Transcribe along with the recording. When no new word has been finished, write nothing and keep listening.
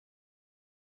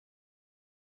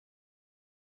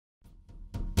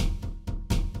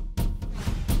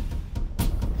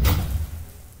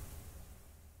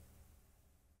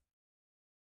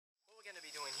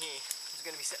here is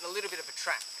going to be setting a little bit of a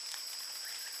trap.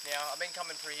 Now, I've been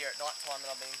coming through here at night time and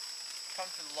I've been coming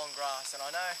through the long grass, and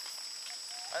I know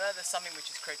there's something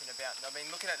which is creeping about, and I've been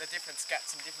looking at the different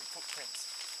scats and different footprints,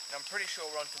 and I'm pretty sure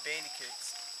we're onto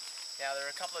bandicoots. Now, there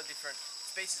are a couple of different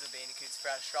species of bandicoots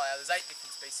throughout Australia. There's 8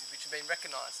 different species which have been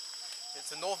recognised. It's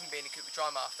the northern bandicoot, which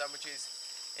I'm after, which is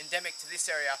endemic to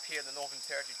this area up here in the Northern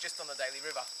Territory, just on the Daly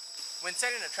River. When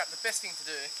setting a trap, the best thing to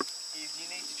do is you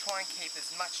need to try and keep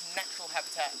as much natural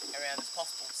habitat around as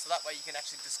possible, so that way you can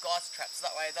actually disguise the trap, so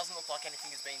that way it doesn't look like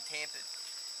anything has been tampered.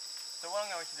 So what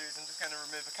I'm going to do is I'm just going to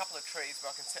remove a couple of trees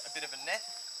where I can set a bit of a net,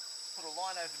 put a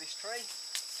line over this tree,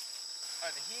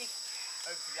 over here,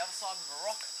 over to the other side with a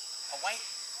rock, a weight,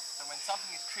 so when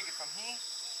something is triggered from here,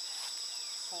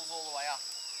 it pulls all the way up.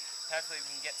 Hopefully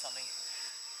we can get something.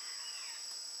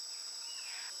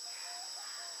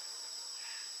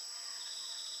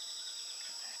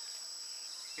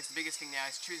 I guess the biggest thing now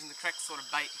is choosing the correct sort of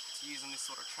bait to use on this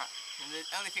sort of trap. And the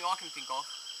only thing I can think of,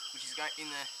 which is in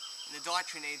the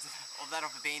dietary needs of that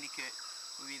of a bandicoot,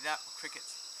 would be that or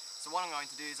crickets. So what I'm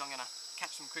going to do is I'm going to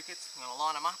catch some crickets, I'm going to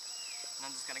line them up, and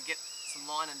I'm just going to get some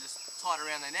line and just tie it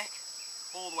around their neck,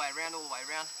 all the way around, and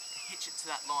hitch it to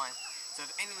that line. So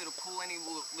if any little pull, any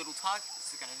little tug,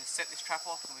 this is going to just set this trap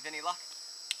off, and with any luck,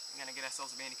 we're going to get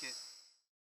ourselves a bandicoot.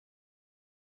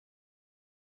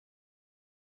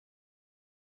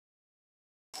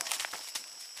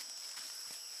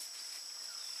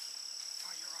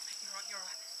 Oh, you're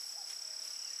right.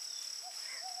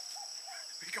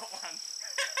 We got one.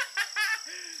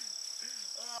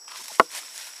 Oh.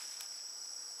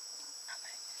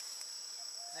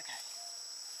 It's okay.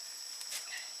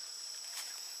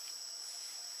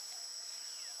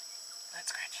 Let's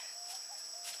scratch.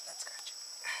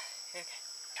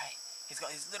 Okay, he's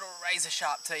got his little razor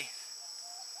sharp teeth.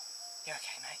 You're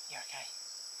okay, mate, you're okay.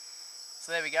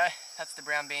 So there we go, that's the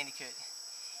brown bandicoot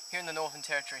here in the Northern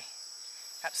Territory.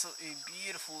 Absolutely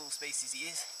beautiful little species he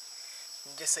is.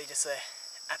 You can just see just there,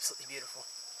 absolutely beautiful.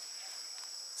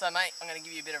 So mate, I'm going to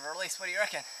give you a bit of a release, what do you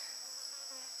reckon?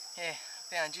 Yeah,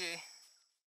 I found you.